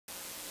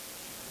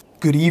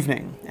Good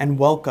evening, and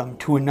welcome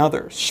to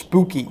another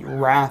spooky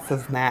Wrath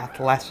of Math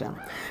lesson.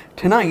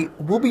 Tonight,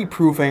 we'll be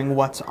proving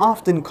what's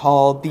often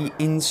called the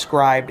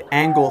inscribed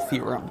angle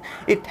theorem.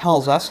 It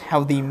tells us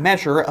how the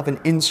measure of an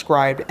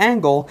inscribed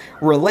angle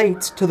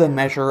relates to the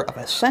measure of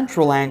a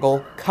central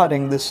angle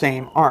cutting the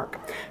same arc.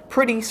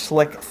 Pretty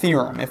slick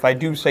theorem, if I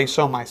do say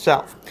so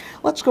myself.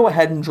 Let's go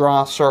ahead and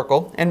draw a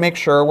circle and make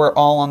sure we're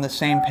all on the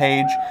same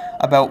page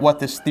about what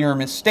this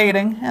theorem is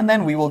stating, and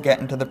then we will get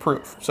into the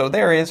proof. So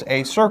there is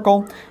a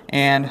circle,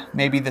 and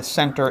maybe the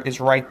center is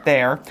right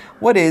there.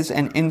 What is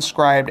an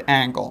inscribed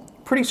angle?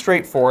 Pretty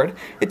straightforward.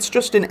 It's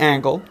just an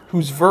angle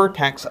whose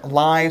vertex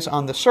lies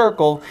on the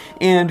circle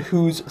and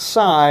whose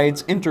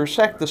sides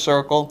intersect the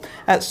circle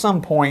at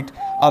some point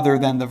other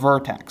than the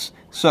vertex.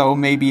 So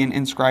maybe an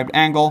inscribed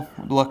angle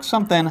would look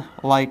something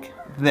like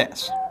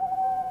this.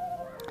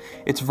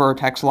 Its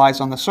vertex lies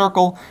on the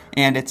circle,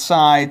 and its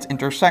sides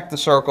intersect the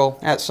circle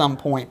at some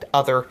point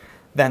other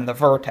than the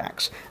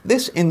vertex.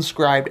 This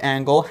inscribed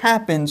angle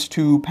happens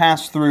to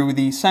pass through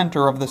the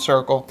center of the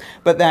circle,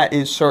 but that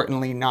is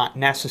certainly not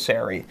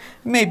necessary.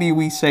 Maybe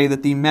we say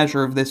that the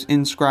measure of this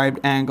inscribed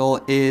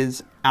angle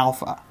is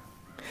alpha.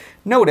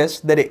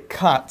 Notice that it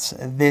cuts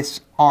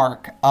this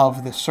arc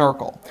of the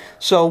circle.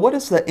 So what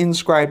does the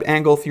inscribed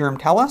angle theorem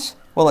tell us?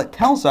 Well, it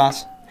tells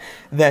us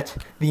that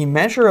the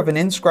measure of an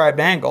inscribed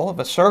angle of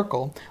a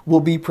circle will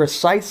be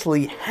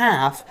precisely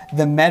half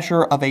the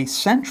measure of a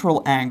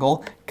central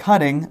angle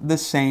cutting the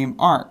same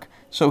arc.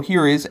 So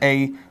here is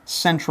a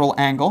central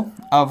angle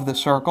of the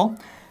circle,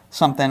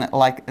 something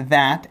like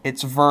that.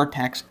 Its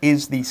vertex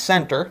is the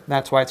center,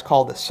 that's why it's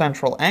called a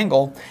central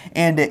angle,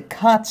 and it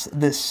cuts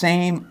the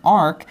same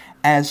arc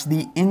as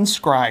the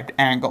inscribed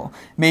angle.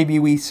 Maybe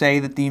we say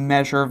that the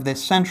measure of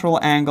this central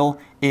angle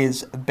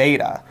is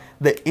beta.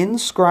 The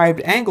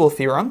inscribed angle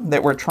theorem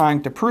that we're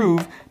trying to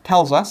prove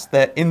tells us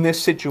that in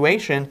this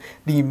situation,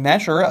 the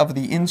measure of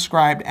the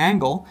inscribed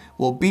angle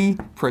will be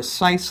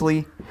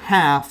precisely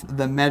half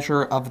the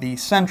measure of the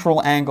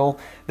central angle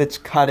that's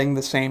cutting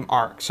the same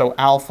arc. So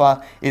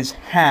alpha is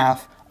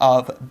half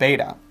of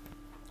beta.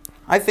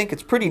 I think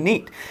it's pretty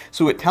neat.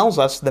 So it tells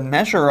us the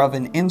measure of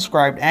an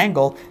inscribed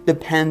angle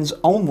depends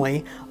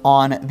only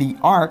on the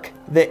arc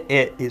that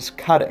it is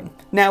cutting.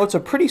 Now, it's a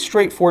pretty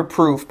straightforward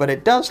proof, but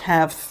it does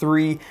have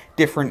three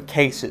different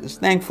cases.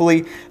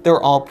 Thankfully,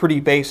 they're all pretty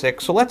basic,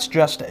 so let's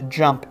just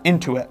jump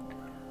into it.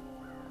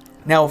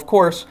 Now, of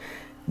course,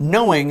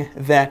 knowing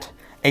that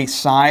a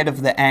side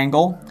of the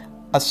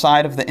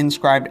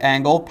inscribed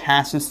angle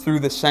passes through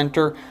the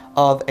center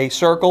of a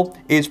circle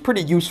is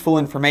pretty useful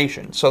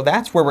information. So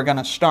that's where we're going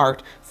to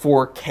start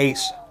for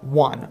case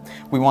 1.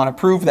 We want to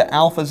prove that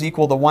alpha is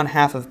equal to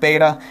 1/2 of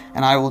beta,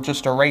 and I will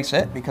just erase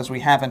it because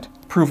we haven't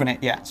proven it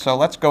yet. So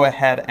let's go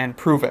ahead and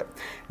prove it.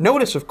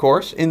 Notice, of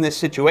course, in this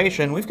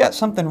situation, we've got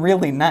something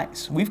really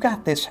nice. We've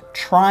got this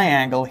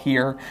triangle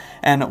here,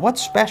 and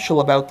what's special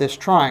about this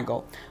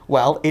triangle?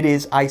 Well, it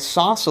is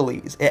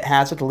isosceles. It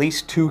has at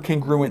least two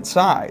congruent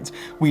sides.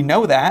 We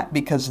know that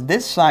because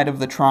this side of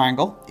the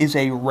triangle is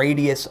a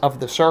radius of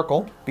the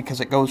circle,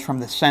 because it goes from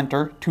the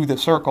center to the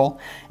circle,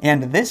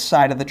 and this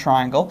side of the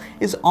triangle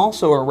is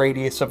also a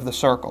radius of the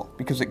circle,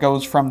 because it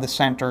goes from the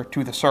center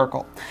to the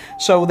circle.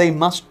 So they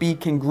must be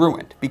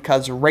congruent,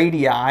 because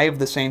radii of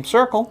the same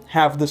circle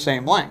have the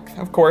same length.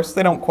 Of course,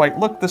 they don't quite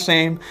look the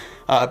same,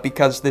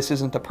 because this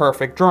isn't a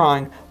perfect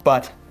drawing,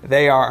 but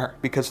they are,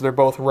 because they're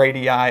both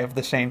radii of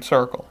the same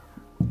circle.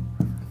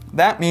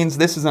 That means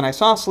this is an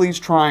isosceles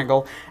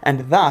triangle,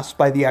 and thus,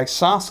 by the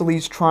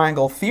isosceles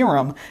triangle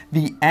theorem,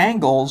 the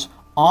angles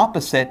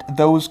opposite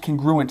those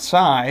congruent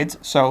sides,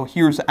 so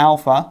here's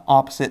alpha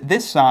opposite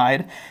this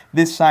side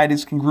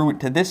is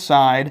congruent to this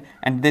side,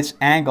 and this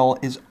angle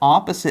is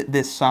opposite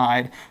this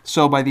side,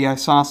 so by the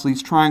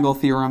isosceles triangle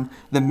theorem,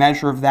 the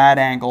measure of that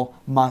angle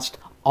must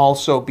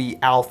also be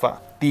alpha.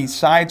 These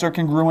sides are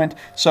congruent,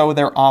 so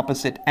their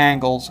opposite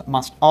angles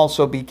must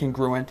also be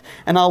congruent,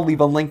 and I'll leave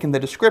a link in the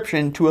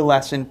description to a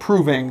lesson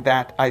proving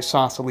that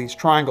isosceles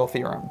triangle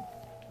theorem.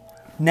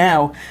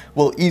 Now,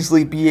 we'll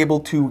easily be able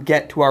to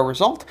get to our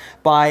result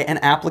by an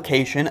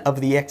application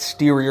of the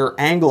exterior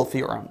angle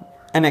theorem.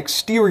 An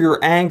exterior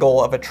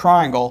angle of a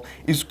triangle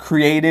is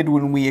created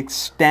when we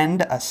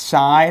extend a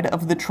side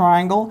of the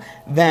triangle,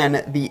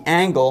 then the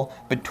angle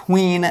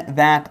between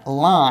that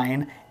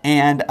line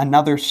and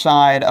another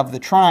side of the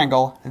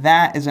triangle,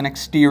 that is an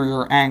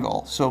exterior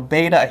angle. So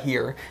beta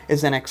here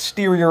is an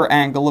exterior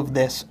angle of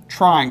this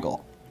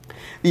triangle.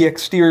 The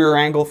exterior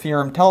angle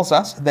theorem tells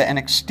us that an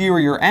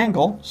exterior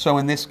angle, so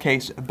in this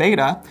case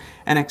beta,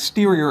 an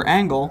exterior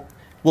angle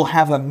will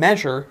have a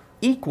measure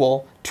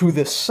equal to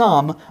the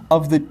sum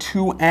of the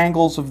two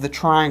angles of the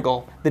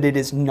triangle that it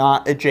is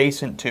not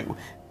adjacent to.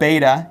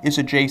 Beta is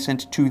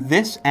adjacent to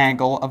this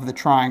angle of the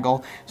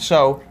triangle,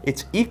 so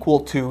it's equal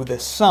to the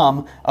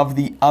sum of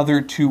the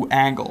other two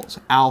angles,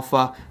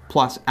 alpha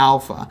plus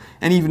alpha.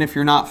 And even if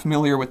you're not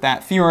familiar with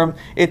that theorem,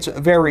 it's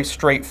very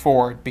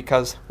straightforward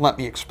because let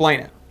me explain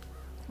it.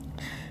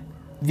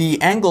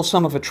 The angle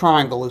sum of a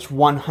triangle is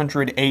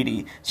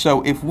 180,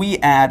 so if we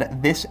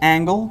add this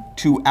angle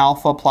to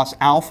alpha plus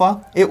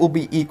alpha, it will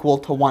be equal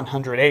to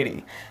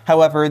 180.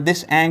 However,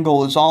 this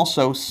angle is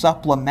also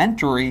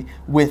supplementary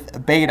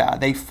with beta.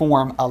 They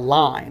form a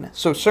line.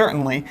 So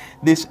certainly,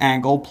 this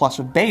angle plus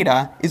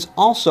beta is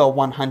also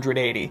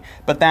 180,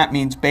 but that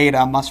means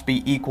beta must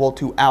be equal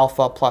to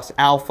alpha plus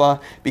alpha,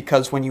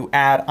 because when you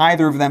add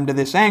either of them to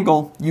this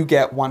angle, you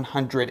get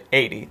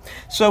 180.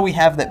 So we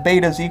have that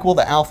beta is equal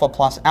to alpha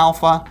plus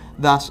alpha.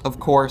 Thus, of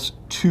course,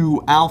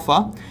 2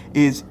 alpha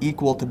is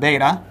equal to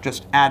beta,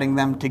 just adding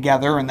them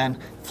together and then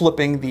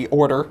flipping the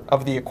order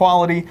of the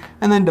equality,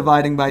 and then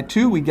dividing by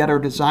 2, we get our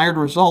desired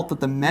result that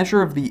the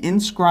measure of the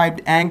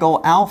inscribed angle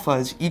alpha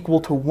is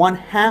equal to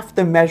 1/2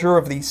 the measure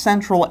of the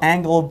central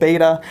angle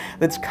beta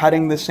that's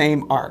cutting the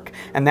same arc.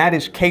 And that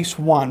is case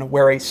 1,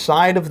 where a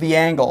side of the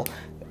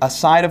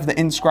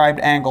inscribed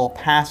angle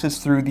passes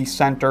through the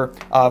center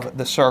of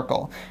the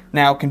circle.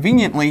 Now,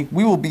 conveniently,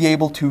 we will be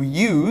able to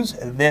use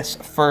this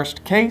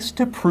first case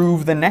to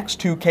prove the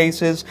next 2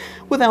 cases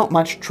without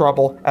much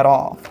trouble at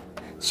all.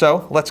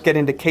 So let's get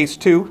into case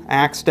 2. I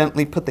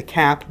accidentally put the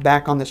cap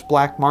back on this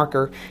black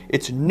marker.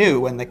 It's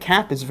new and the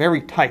cap is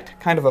very tight,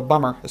 kind of a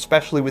bummer,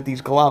 especially with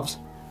these gloves.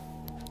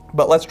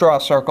 But let's draw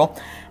a circle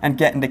and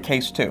get into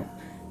case 2.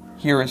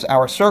 Here is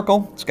our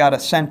circle. It's got a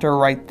center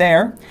right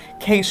there.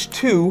 Case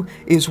 2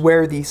 is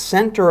where the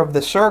center of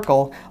the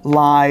circle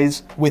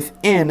lies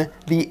within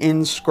the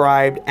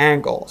inscribed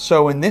angle.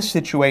 So in this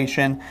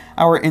situation,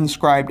 our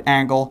inscribed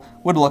angle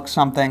would look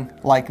something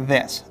like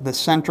this. The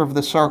center of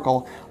the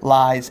circle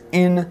lies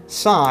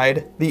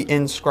inside the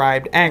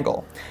inscribed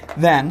angle.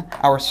 Then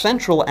our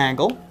central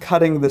angle,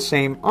 cutting the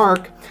same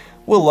arc,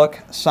 will look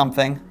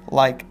something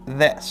like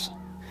this.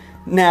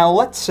 Now,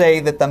 let's say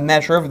that the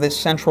measure of this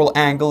central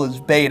angle is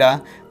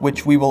beta,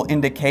 which we will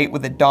indicate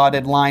with a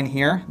dotted line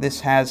here. This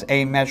has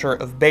a measure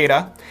of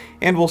beta.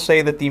 And we'll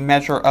say that the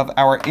measure of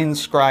our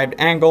inscribed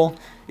angle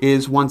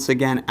is once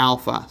again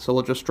alpha. So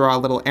we'll just draw a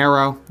little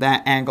arrow.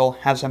 That angle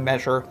has a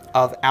measure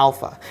of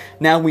alpha.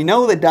 Now, we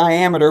know the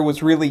diameter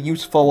was really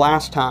useful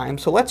last time,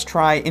 so let's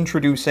try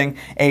introducing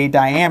a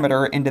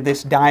diameter into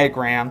this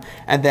diagram,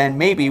 and then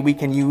maybe we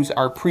can use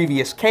our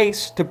previous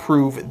case to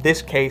prove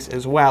this case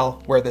as well,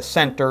 where the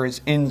center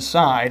is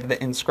inside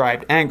the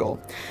inscribed angle.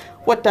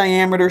 What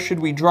diameter should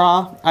we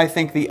draw? I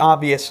think the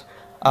obvious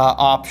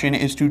option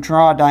is to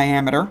draw a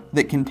diameter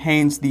that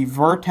contains the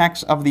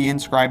vertex of the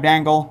inscribed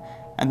angle,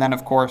 and then,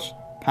 of course,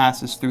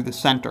 passes through the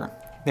center.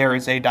 There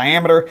is a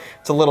diameter.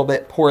 It's a little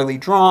bit poorly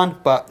drawn,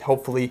 but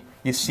hopefully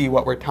you see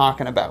what we're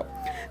talking about.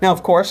 Now,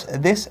 of course,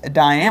 this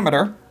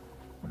diameter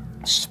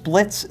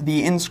splits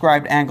the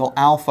inscribed angle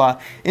alpha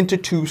into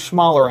 2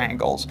 smaller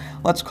angles.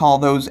 Let's call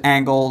those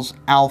angles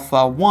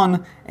alpha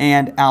 1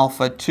 and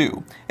alpha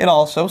 2. It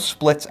also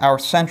splits our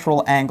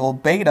central angle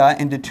beta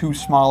into 2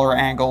 smaller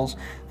angles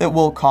that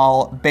we'll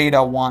call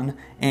beta 1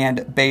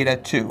 and beta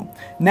 2.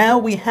 Now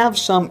we have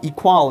some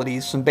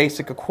equalities, some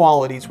basic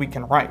equalities we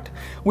can write.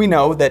 We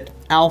know that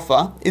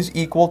alpha is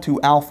equal to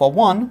alpha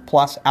 1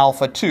 plus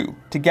alpha 2.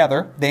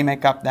 Together, they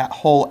make up that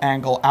whole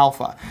angle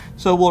alpha.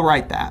 So we'll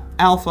write that.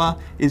 Alpha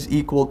is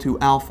equal to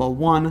alpha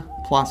 1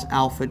 plus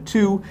alpha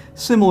 2.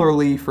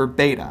 Similarly for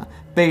beta.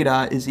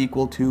 Beta is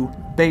equal to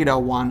beta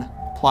 1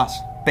 plus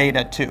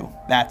beta 2.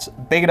 That's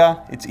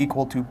beta. It's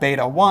equal to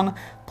beta 1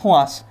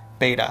 plus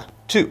beta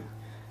 2.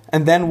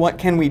 And then what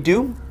can we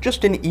do?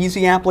 Just an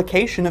easy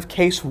application of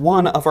case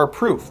 1 of our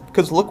proof,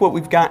 because look what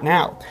we've got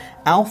now.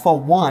 Alpha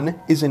 1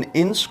 is an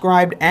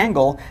inscribed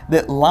angle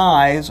that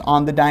lies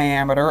on the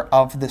diameter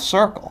of the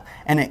circle,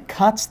 and it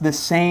cuts the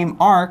same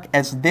arc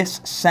as this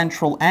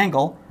central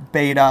angle,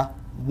 beta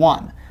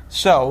 1.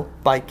 So,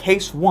 by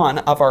case 1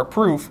 of our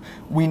proof,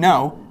 we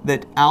know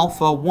that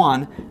alpha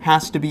 1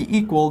 has to be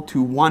equal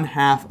to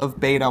 1/2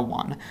 of beta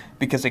 1.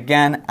 Because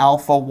again,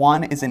 alpha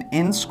 1 is an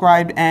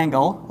inscribed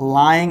angle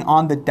lying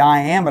on the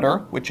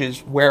diameter, which is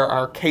where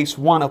our case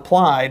 1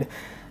 applied,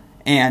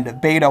 and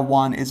beta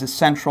 1 is a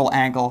central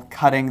angle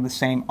cutting the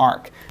same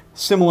arc.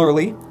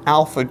 Similarly,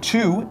 alpha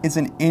 2 is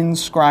an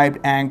inscribed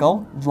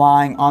angle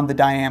lying on the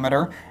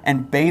diameter,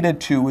 and beta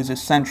 2 is a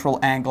central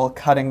angle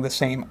cutting the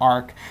same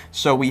arc.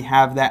 So we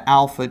have that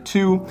alpha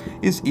 2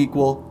 is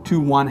equal to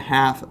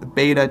 1/2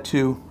 beta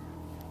 2.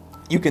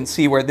 You can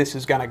see where this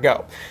is going to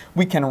go.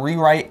 We can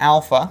rewrite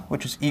alpha,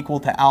 which is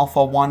equal to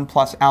alpha 1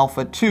 plus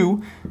alpha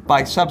 2.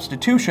 By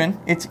substitution,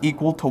 it's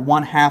equal to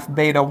 1/2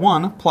 beta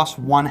 1 plus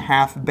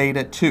 1/2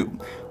 beta 2.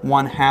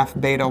 1/2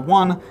 beta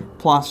 1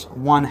 plus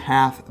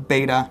 1/2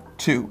 beta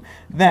 2.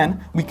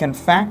 Then we can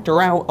factor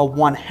out a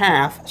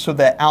 1/2 so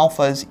that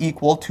alpha is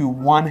equal to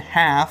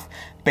 1/2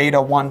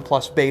 beta 1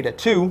 plus beta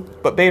 2,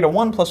 but beta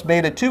 1 plus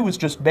beta 2 is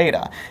just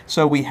beta.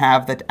 So we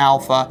have that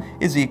alpha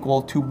is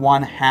equal to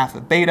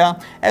 1/2 beta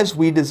as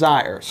we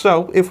desire.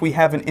 So if we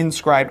have an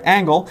inscribed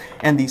angle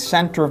and the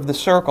center of the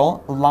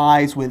circle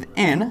lies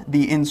within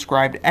the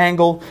inscribed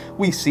angle,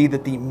 we see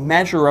that the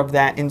measure of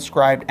that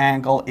inscribed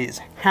angle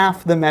is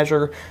half the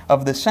measure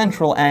of the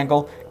central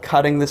angle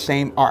cutting the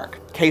same arc.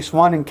 case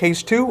 1 and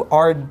case 2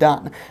 are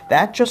done.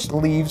 That just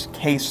leaves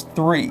case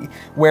 3,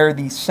 where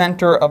the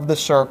center of the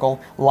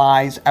circle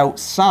lies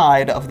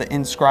outside of the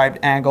inscribed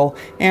angle,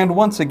 and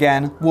once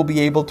again, we'll be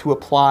able to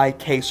apply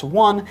case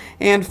 1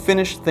 and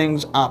finish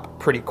things up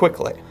pretty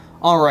quickly.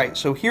 Alright,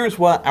 so here's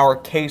what our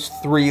case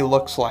 3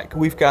 looks like.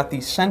 We've got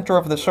the center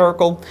of the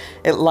circle.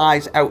 It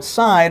lies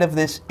outside of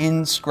this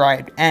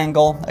inscribed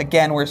angle.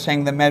 Again, we're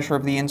saying the measure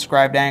of the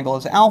inscribed angle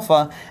is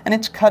alpha, and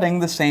it's cutting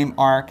the same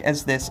arc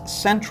as this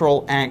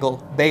central angle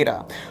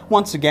beta.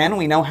 Once again,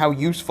 we know how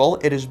useful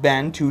it has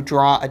been to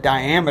draw a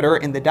diameter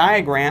in the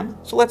diagram,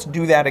 so let's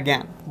do that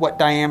again. What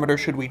diameter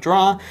should we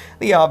draw?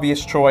 The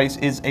obvious choice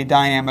is a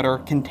diameter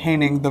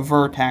containing the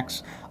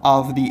vertex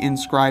of the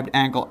inscribed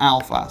angle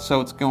alpha.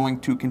 So it's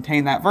going to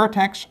contain that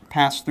vertex,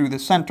 pass through the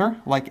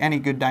center, like any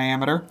good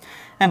diameter,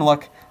 and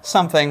look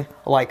something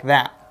like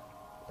that.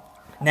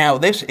 Now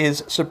this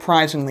is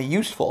surprisingly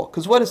useful,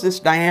 because what has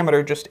this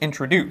diameter just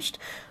introduced?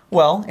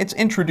 Well, it's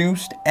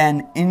introduced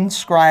an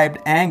inscribed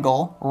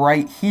angle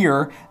right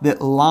here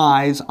that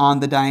lies on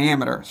the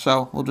diameter.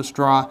 So we'll just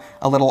draw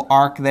a little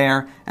arc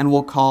there, and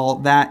we'll call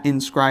that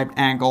inscribed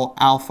angle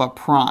alpha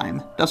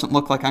prime. Doesn't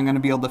look like I'm going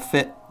to be able to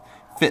fit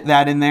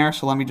that in there,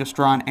 so let me just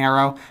draw an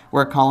arrow.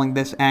 We're calling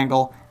this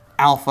angle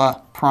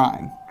alpha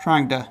prime.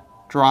 Trying to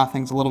draw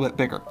things a little bit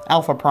bigger.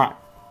 Alpha prime.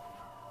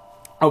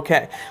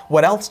 Okay,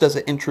 what else does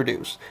it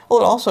introduce? Well,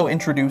 it also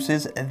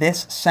introduces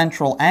this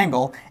central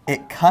angle.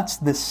 It cuts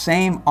the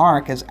same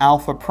arc as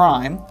alpha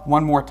prime.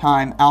 One more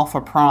time,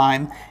 alpha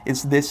prime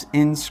is this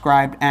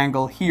inscribed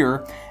angle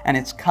here, and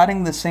it's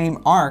cutting the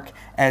same arc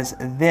as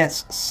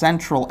this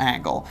central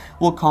angle.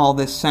 We'll call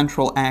this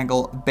central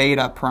angle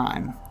beta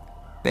prime.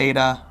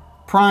 Beta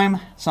prime,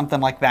 something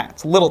like that.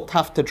 It's a little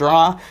tough to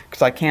draw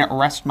because I can't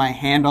rest my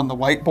hand on the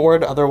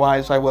whiteboard,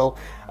 otherwise I will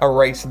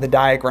erase the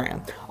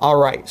diagram.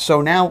 Alright,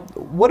 so now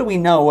what do we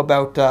know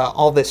about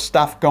all this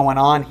stuff going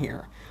on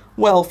here?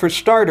 Well, for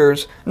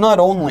starters, not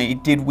only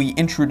did we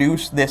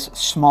introduce this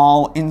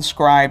small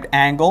inscribed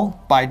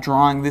angle by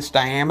drawing this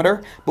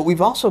diameter, but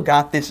we've also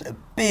got this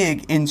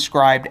big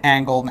inscribed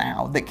angle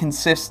now that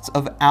consists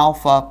of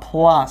alpha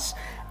plus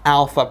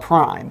alpha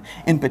prime.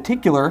 In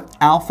particular,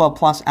 alpha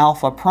plus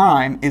alpha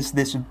prime is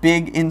this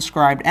big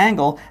inscribed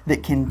angle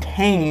that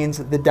contains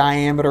the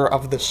diameter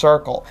of the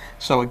circle.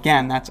 So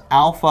again, that's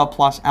alpha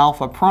plus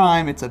alpha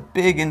prime. It's a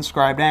big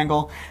inscribed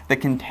angle that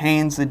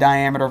contains the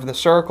diameter of the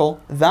circle.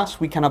 Thus,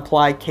 we can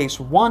apply case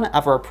 1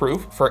 of our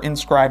proof for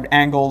inscribed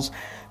angles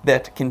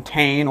that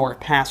contain or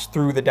pass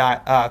through the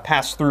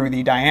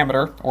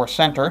diameter or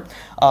center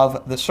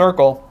of the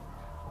circle.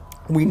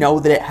 We know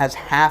that it has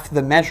half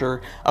the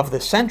measure of the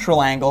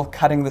central angle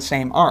cutting the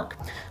same arc.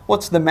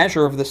 What's the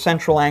measure of the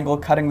central angle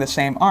cutting the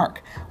same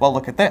arc? Well,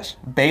 look at this.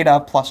 Beta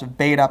plus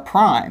beta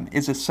prime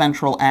is a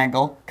central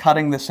angle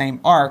cutting the same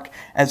arc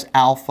as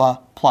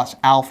alpha plus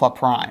alpha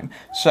prime.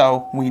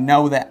 So we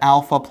know that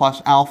alpha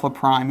plus alpha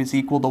prime is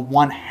equal to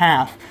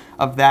 1/2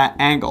 of that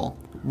angle.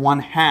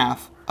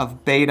 1/2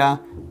 of beta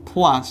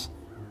plus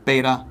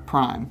beta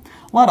prime.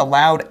 A lot of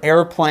loud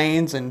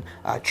airplanes and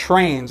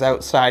trains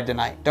outside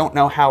tonight. Don't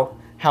know how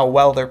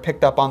well they're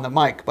picked up on the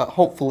mic, but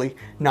hopefully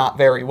not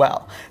very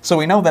well. So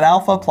we know that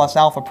alpha plus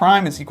alpha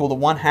prime is equal to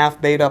 1/2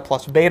 beta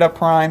plus beta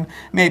prime.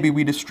 Maybe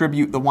we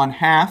distribute the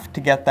 1/2 to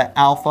get that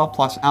alpha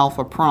plus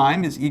alpha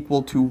prime is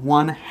equal to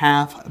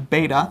 1/2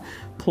 beta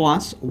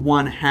plus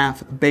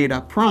 1/2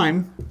 beta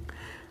prime.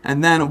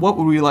 And then what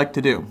would we like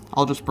to do?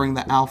 I'll just bring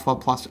the alpha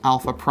plus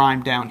alpha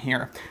prime down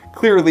here.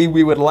 Clearly,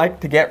 we would like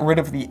to get rid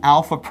of the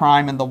alpha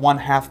prime and the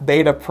 1/2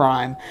 beta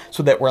prime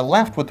so that we're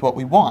left with what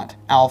we want.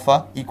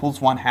 Alpha equals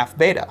 1/2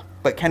 beta.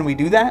 But can we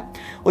do that?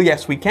 Well,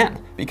 yes, we can.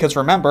 Because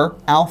remember,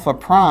 alpha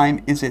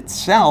prime is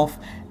itself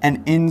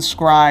an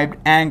inscribed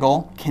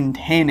angle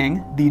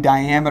containing the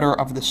diameter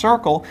of the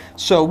circle,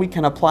 so we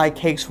can apply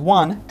case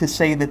 1 to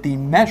say that the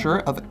measure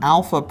of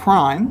alpha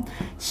prime,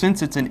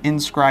 since it's an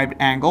inscribed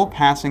angle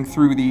passing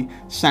through the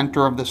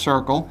center of the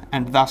circle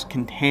and thus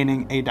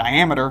containing a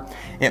diameter,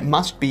 it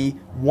must be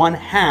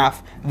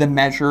 1/2 the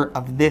measure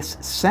of this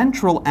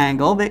central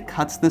angle that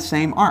cuts the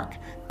same arc.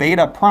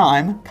 Beta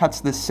prime cuts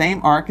the same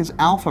arc as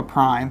alpha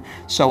prime,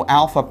 so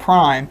alpha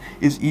prime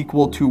is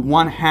equal to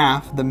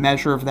 1/2 the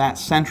measure of that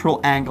central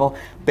angle,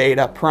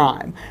 beta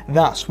prime.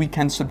 Thus, we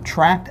can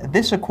subtract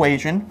this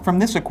equation from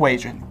this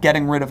equation,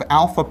 getting rid of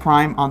alpha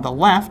prime on the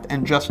left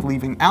and just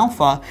leaving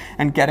alpha,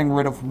 and getting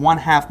rid of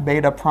 1/2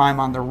 beta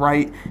prime on the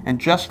right and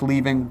just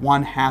leaving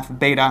 1/2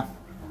 beta.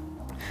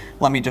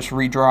 Let me just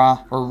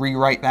redraw or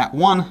rewrite that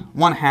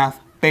 1/2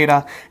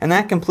 beta, and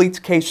that completes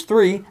case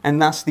 3,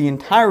 and thus the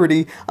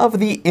entirety of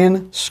the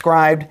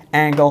inscribed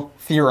angle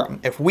theorem.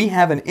 If we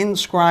have an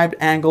inscribed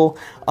angle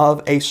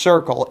of a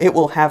circle, it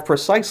will have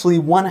precisely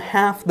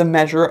 1/2 the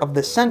measure of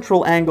the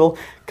central angle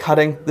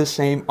cutting the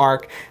same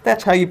arc.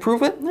 That's how you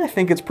prove it, and I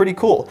think it's pretty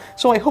cool.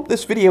 So I hope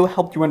this video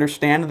helped you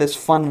understand this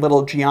fun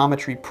little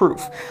geometry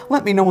proof.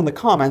 Let me know in the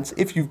comments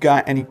if you've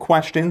got any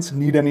questions,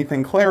 need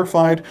anything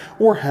clarified,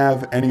 or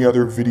have any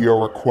other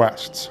video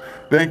requests.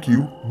 Thank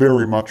you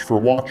very much for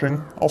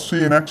watching. I'll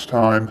see you next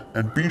time,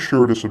 and be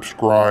sure to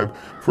subscribe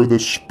for the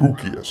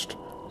spookiest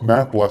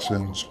math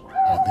lessons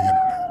on the internet.